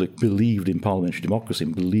public believed in parliamentary democracy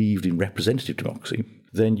and believed in representative democracy,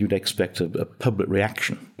 then you'd expect a public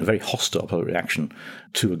reaction, a very hostile public reaction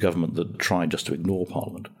to a government that tried just to ignore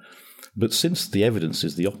Parliament. But since the evidence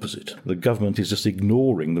is the opposite, the government is just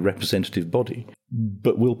ignoring the representative body.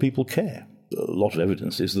 But will people care? A lot of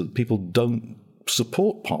evidence is that people don't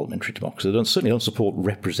support parliamentary democracy. They certainly don't support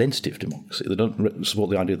representative democracy. They don't support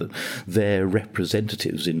the idea that their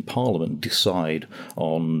representatives in Parliament decide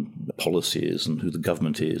on policies and who the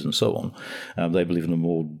government is and so on. They believe in a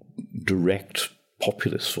more direct,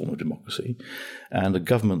 populist form of democracy. And a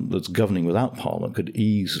government that's governing without Parliament could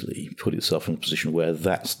easily put itself in a position where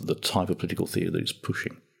that's the type of political theory that it's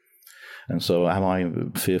pushing. And so am I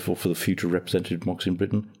fearful for the future of representative democracy in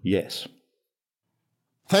Britain? Yes.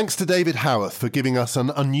 Thanks to David Howarth for giving us an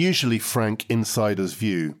unusually frank insider's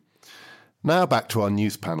view. Now back to our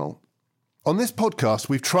news panel. On this podcast,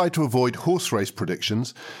 we've tried to avoid horse race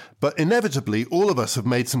predictions, but inevitably all of us have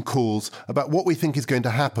made some calls about what we think is going to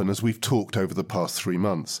happen as we've talked over the past 3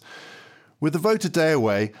 months. With the vote a day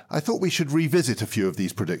away, I thought we should revisit a few of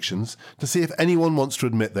these predictions to see if anyone wants to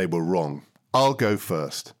admit they were wrong. I'll go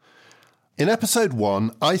first. In episode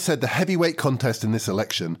 1, I said the heavyweight contest in this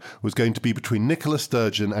election was going to be between Nicola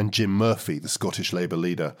Sturgeon and Jim Murphy, the Scottish Labour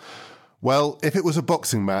leader. Well, if it was a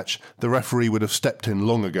boxing match, the referee would have stepped in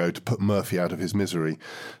long ago to put Murphy out of his misery.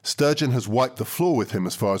 Sturgeon has wiped the floor with him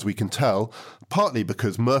as far as we can tell, partly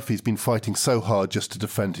because Murphy's been fighting so hard just to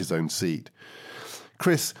defend his own seat.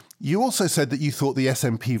 Chris, you also said that you thought the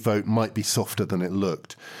SNP vote might be softer than it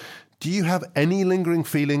looked. Do you have any lingering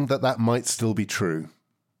feeling that that might still be true?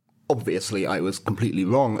 Obviously, I was completely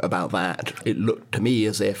wrong about that. It looked to me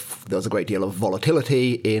as if there was a great deal of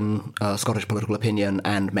volatility in Scottish political opinion,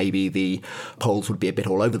 and maybe the polls would be a bit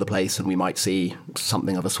all over the place and we might see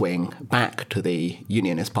something of a swing back to the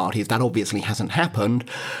unionist parties. That obviously hasn't happened.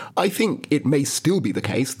 I think it may still be the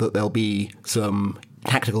case that there'll be some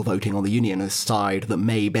tactical voting on the unionist side that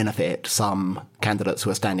may benefit some candidates who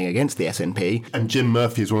are standing against the SNP. And Jim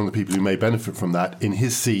Murphy is one of the people who may benefit from that. In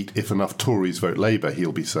his seat, if enough Tories vote Labour,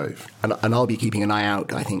 he'll be safe. And I'll be keeping an eye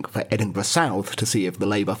out, I think, for Edinburgh South to see if the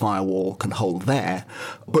Labour firewall can hold there.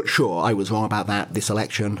 But sure, I was wrong about that. This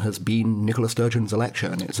election has been Nicola Sturgeon's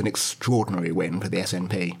election. It's an extraordinary win for the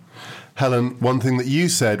SNP. Helen, one thing that you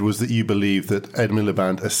said was that you believe that Ed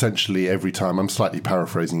Miliband essentially every time, I'm slightly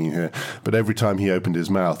paraphrasing you here, but every time he opened his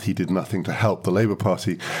mouth, he did nothing to help the Labour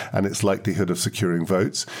Party and its likelihood of securing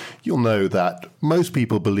votes. You'll know that most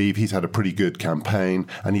people believe he's had a pretty good campaign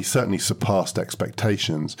and he's certainly surpassed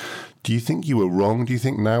expectations. Do you think you were wrong? Do you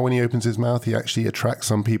think now when he opens his mouth, he actually attracts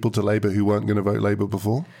some people to Labour who weren't going to vote Labour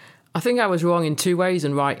before? I think I was wrong in 2 ways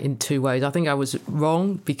and right in 2 ways. I think I was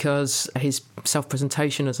wrong because his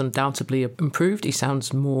self-presentation has undoubtedly improved. He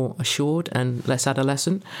sounds more assured and less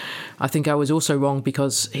adolescent. I think I was also wrong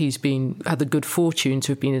because he's had the good fortune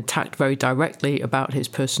to have been attacked very directly about his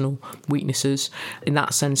personal weaknesses. In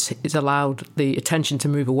that sense, it's allowed the attention to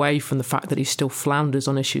move away from the fact that he still flounders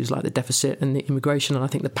on issues like the deficit and the immigration. And I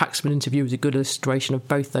think the Paxman interview was a good illustration of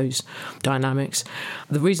both those dynamics.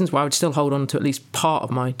 The reasons why I would still hold on to at least part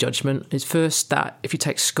of my judgment is first that if you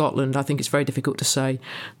take Scotland, I think it's very difficult to say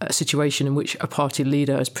a situation in which a party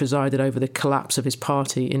leader has presided over the collapse of his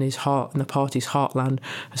party in his heart, in the party's heartland,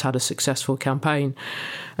 has had a successful campaign.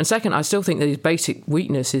 And second, I still think that his basic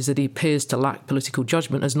weakness is that he appears to lack political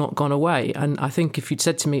judgment, has not gone away. And I think if you'd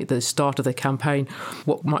said to me at the start of the campaign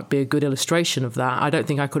what might be a good illustration of that, I don't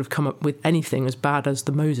think I could have come up with anything as bad as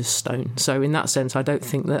the Moses Stone. So in that sense, I don't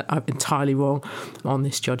think that I'm entirely wrong on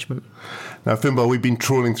this judgment. Now, Finbar, we've been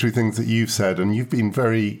trawling through things that you've said, and you've been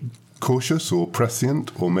very cautious or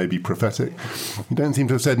prescient or maybe prophetic. You don't seem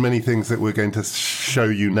to have said many things that we're going to show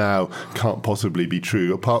you now can't possibly be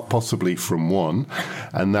true, apart possibly from one,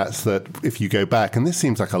 and that's that if you go back, and this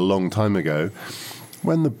seems like a long time ago,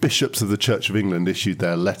 when the bishops of the Church of England issued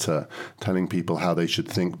their letter telling people how they should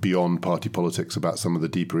think beyond party politics about some of the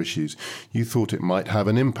deeper issues, you thought it might have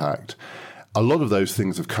an impact. A lot of those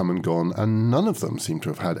things have come and gone, and none of them seem to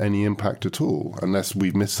have had any impact at all, unless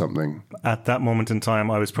we've missed something. At that moment in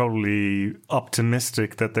time, I was probably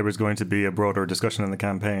optimistic that there was going to be a broader discussion in the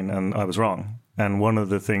campaign, and I was wrong. And one of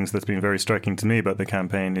the things that's been very striking to me about the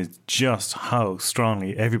campaign is just how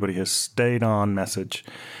strongly everybody has stayed on message.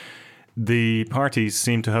 The parties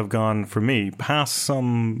seem to have gone, for me, past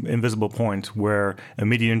some invisible point where a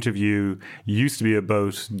media interview used to be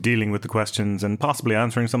about dealing with the questions and possibly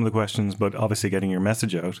answering some of the questions, but obviously getting your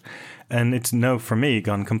message out. And it's now, for me,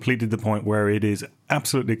 gone completely to the point where it is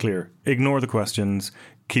absolutely clear. Ignore the questions,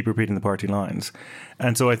 keep repeating the party lines.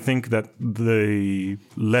 And so I think that the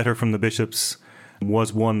letter from the bishops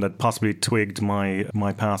was one that possibly twigged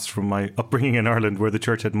my past from my upbringing in Ireland, where the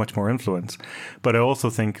church had much more influence. But I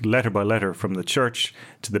also think letter by letter, from the church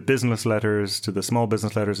to the business letters to the small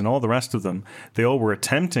business letters and all the rest of them, they all were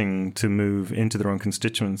attempting to move into their own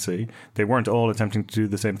constituency. They weren't all attempting to do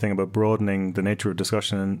the same thing about broadening the nature of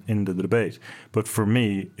discussion in the debate. But for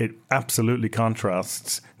me, it absolutely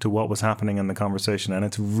contrasts to what was happening in the conversation. And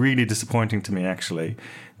it's really disappointing to me, actually,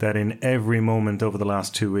 that in every moment over the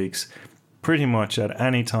last 2 weeks, pretty much at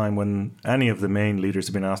any time when any of the main leaders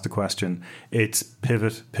have been asked a question, it's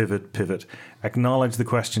pivot, pivot, pivot. Acknowledge the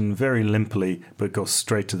question very limply, but go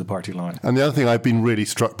straight to the party line. And the other thing I've been really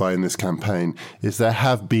struck by in this campaign is there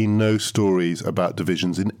have been no stories about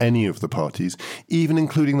divisions in any of the parties, even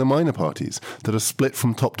including the minor parties, that are split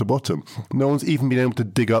from top to bottom. No one's even been able to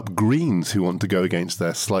dig up Greens who want to go against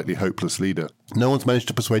their slightly hopeless leader. No one's managed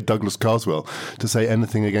to persuade Douglas Carswell to say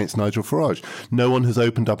anything against Nigel Farage. No one has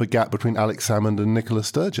opened up a gap between Alex Salmond and Nicola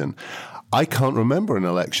Sturgeon. I can't remember an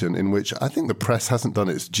election in which I think the press hasn't done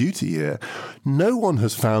its duty here. No one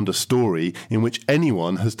has found a story in which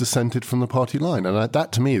anyone has dissented from the party line. And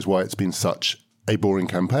that, to me, is why it's been such a boring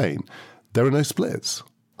campaign. There are no splits.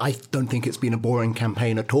 I don't think it's been a boring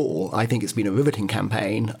campaign at all. I think it's been a riveting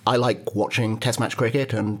campaign. I like watching test match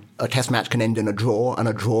cricket, and a test match can end in a draw, and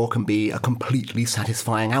a draw can be a completely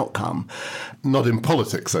satisfying outcome. Not in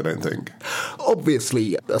politics, I don't think.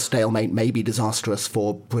 Obviously, a stalemate may be disastrous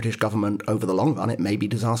for British government over the long run. It may be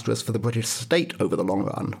disastrous for the British state over the long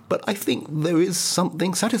run. But I think there is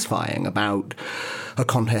something satisfying about a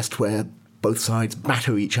contest where both sides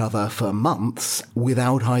batter each other for months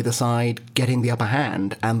without either side getting the upper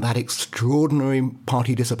hand, and that extraordinary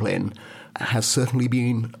party discipline has certainly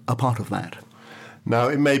been a part of that. Now,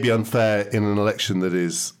 it may be unfair in an election that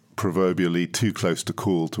is proverbially too close to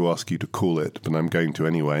call to ask you to call it, but I'm going to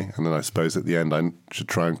anyway, and then I suppose at the end I should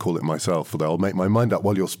try and call it myself, although I'll make my mind up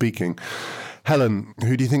while you're speaking. Helen,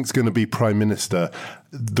 who do you think is going to be Prime Minister?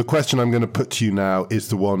 The question I'm going to put to you now is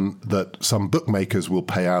the one that some bookmakers will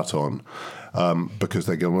pay out on, because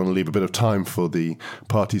they're going to want to leave a bit of time for the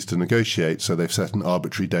parties to negotiate, so they've set an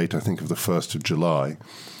arbitrary date, I think, of the 1st of July.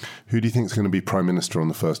 Who do you think is going to be Prime Minister on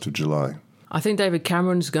the 1st of July? I think David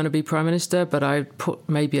Cameron's going to be Prime Minister, but I'd put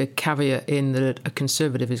maybe a caveat in that a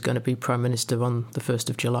Conservative is going to be Prime Minister on the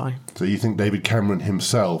 1st of July. So you think David Cameron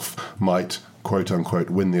himself might, quote-unquote,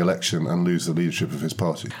 win the election and lose the leadership of his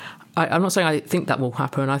party? I'm not saying I think that will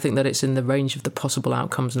happen. I think that it's in the range of the possible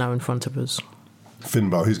outcomes now in front of us.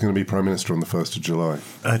 Finbar, who's going to be Prime Minister on the 1st of July?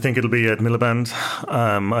 I think it'll be Ed Miliband.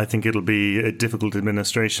 I think it'll be a difficult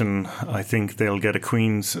administration. I think they'll get a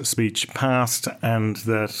Queen's speech passed, and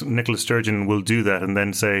that Nicola Sturgeon will do that and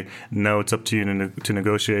then say, no, it's up to you to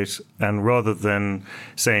negotiate. And rather than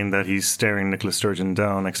saying that he's staring Nicola Sturgeon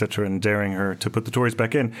down, etc., and daring her to put the Tories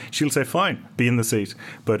back in, she'll say, fine, be in the seat.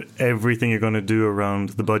 But everything you're going to do around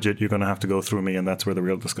the budget, you're going to have to go through me, and that's where the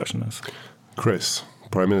real discussion is. Chris,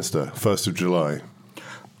 Prime Minister, 1st of July.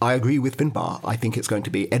 I agree with Finbar. I think it's going to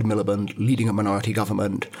be Ed Miliband leading a minority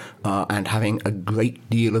government and having a great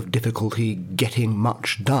deal of difficulty getting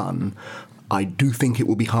much done. I do think it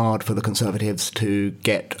will be hard for the Conservatives to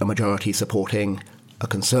get a majority supporting a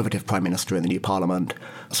Conservative Prime Minister in the new Parliament.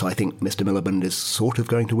 So I think Mr Miliband is sort of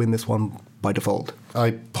going to win this one by default.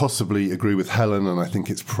 I possibly agree with Helen, and I think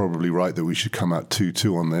it's probably right that we should come out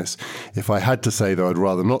 2-2 on this. If I had to say, though I'd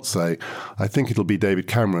rather not say, I think it'll be David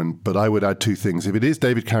Cameron, but I would add two things. If it is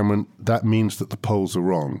David Cameron, that means that the polls are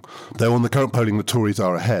wrong. Though on the current polling, the Tories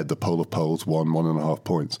are ahead, the poll of polls, 1.5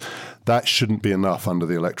 points. That shouldn't be enough under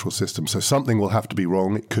the electoral system. So something will have to be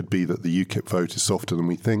wrong. It could be that the UKIP vote is softer than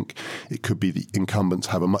we think. It could be the incumbents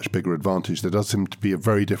have a much bigger advantage. There does seem to be a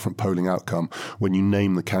very different polling outcome when you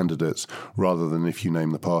name the candidates rather than if you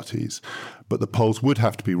name the parties. But the polls would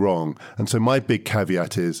have to be wrong. And so my big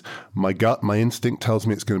caveat is my gut, my instinct tells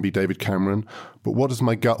me it's going to be David Cameron. But what does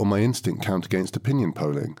my gut or my instinct count against opinion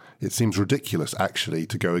polling? It seems ridiculous, actually,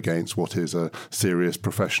 to go against what is a serious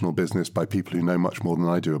professional business by people who know much more than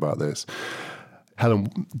I do about this.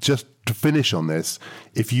 Helen, just to finish on this,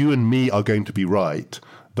 if you and me are going to be right,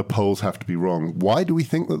 the polls have to be wrong. Why do we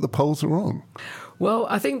think that the polls are wrong? Well,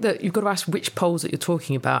 I think that you've got to ask which polls that you're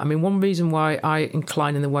talking about. I mean, one reason why I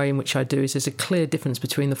incline in the way in which I do is there's a clear difference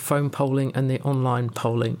between the phone polling and the online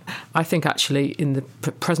polling. I think actually in the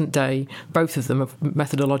present day, both of them are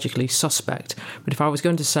methodologically suspect. But if I was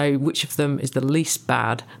going to say which of them is the least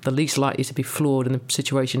bad, the least likely to be flawed in the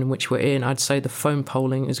situation in which we're in, I'd say the phone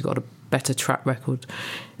polling has got a better track record,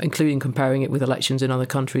 including comparing it with elections in other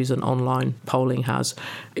countries than online polling has.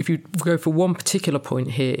 If you go for one particular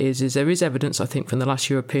point here is there is evidence, I think, from the last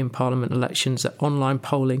European Parliament elections that online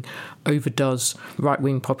polling overdoes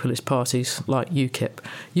right-wing populist parties like UKIP.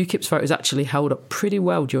 UKIP's vote has actually held up pretty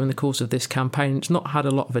well during the course of this campaign. It's not had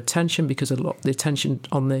a lot of attention because a lot of the attention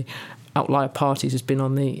on the outlier parties has been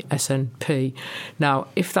on the SNP. Now,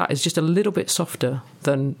 if that is just a little bit softer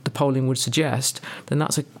than the polling would suggest, then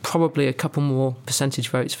that's probably a couple more percentage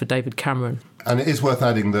votes for David Cameron. And it is worth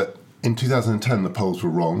adding that in 2010, the polls were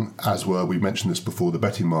wrong, as were, we mentioned this before, the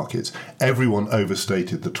betting markets. Everyone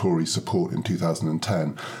overstated the Tory support in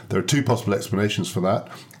 2010. There are two possible explanations for that.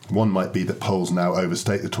 One might be that polls now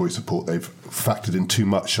overstate the Tory support. They've factored in too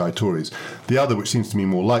much shy Tories. The other, which seems to me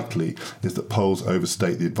more likely, is that polls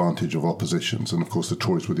overstate the advantage of oppositions. And of course, the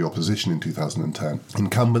Tories were the opposition in 2010.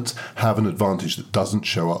 Incumbents have an advantage that doesn't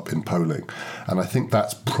show up in polling. And I think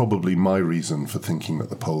that's probably my reason for thinking that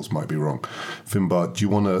the polls might be wrong. Finbar, do you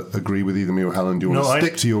want to agree agree with either me or Helen? Do you want to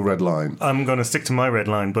stick to your red line? I'm going to stick to my red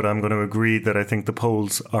line, but I'm going to agree that I think the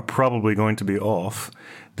polls are probably going to be off.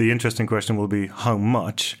 The interesting question will be how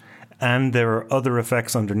much. And there are other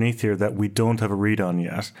effects underneath here that we don't have a read on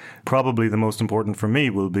yet. Probably the most important for me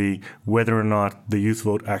will be whether or not the youth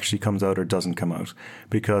vote actually comes out or doesn't come out.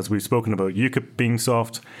 Because we've spoken about UKIP being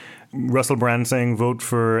soft. Russell Brand saying vote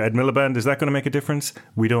for Ed Miliband. Is that going to make a difference?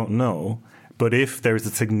 We don't know. But if there is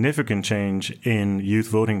a significant change in youth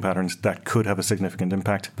voting patterns, that could have a significant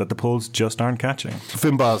impact that the polls just aren't catching.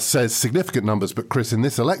 Finbar says significant numbers, but Chris, in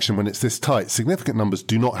this election, when it's this tight, significant numbers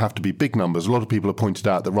do not have to be big numbers. A lot of people have pointed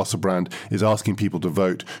out that Russell Brand is asking people to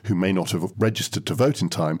vote who may not have registered to vote in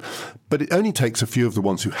time, but it only takes a few of the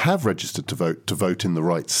ones who have registered to vote in the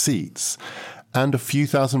right seats. And a few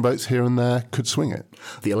thousand votes here and there could swing it.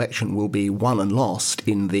 The election will be won and lost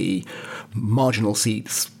in the marginal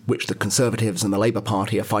seats which the Conservatives and the Labour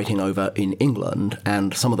Party are fighting over in England,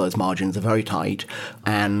 and some of those margins are very tight,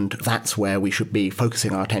 and that's where we should be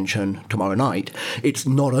focusing our attention tomorrow night. It's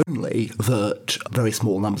not only that very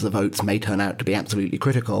small numbers of votes may turn out to be absolutely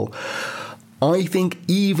critical. I think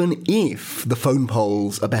even if the phone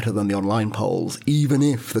polls are better than the online polls, even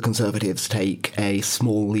if the Conservatives take a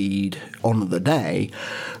small lead on the day,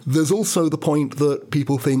 there's also the point that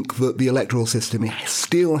people think that the electoral system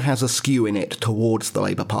still has a skew in it towards the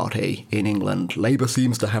Labour Party in England. Labour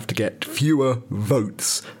seems to have to get fewer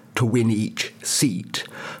votes to win each seat.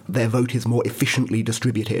 Their vote is more efficiently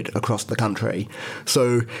distributed across the country.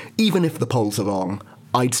 So even if the polls are wrong,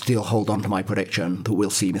 I'd still hold on to my prediction that we'll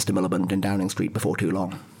see Mr. Miliband in Downing Street before too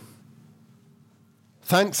long.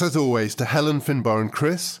 Thanks, as always, to Helen, Finbar and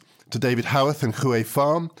Chris, to David Howarth and Hue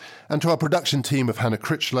Farm, and to our production team of Hannah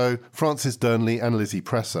Critchlow, Francis Durnley and Lizzie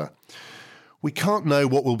Presser. We can't know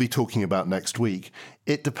what we'll be talking about next week.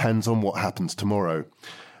 It depends on what happens tomorrow.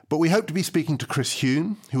 But we hope to be speaking to Chris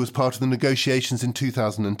Huhne, who was part of the negotiations in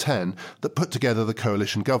 2010 that put together the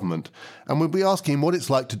coalition government, and we'll be asking him what it's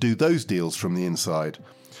like to do those deals from the inside.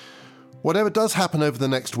 Whatever does happen over the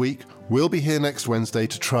next week, we'll be here next Wednesday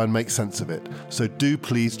to try and make sense of it, so do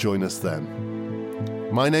please join us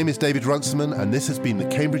then. My name is David Runciman, and this has been the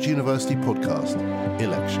Cambridge University podcast,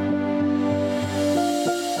 Election.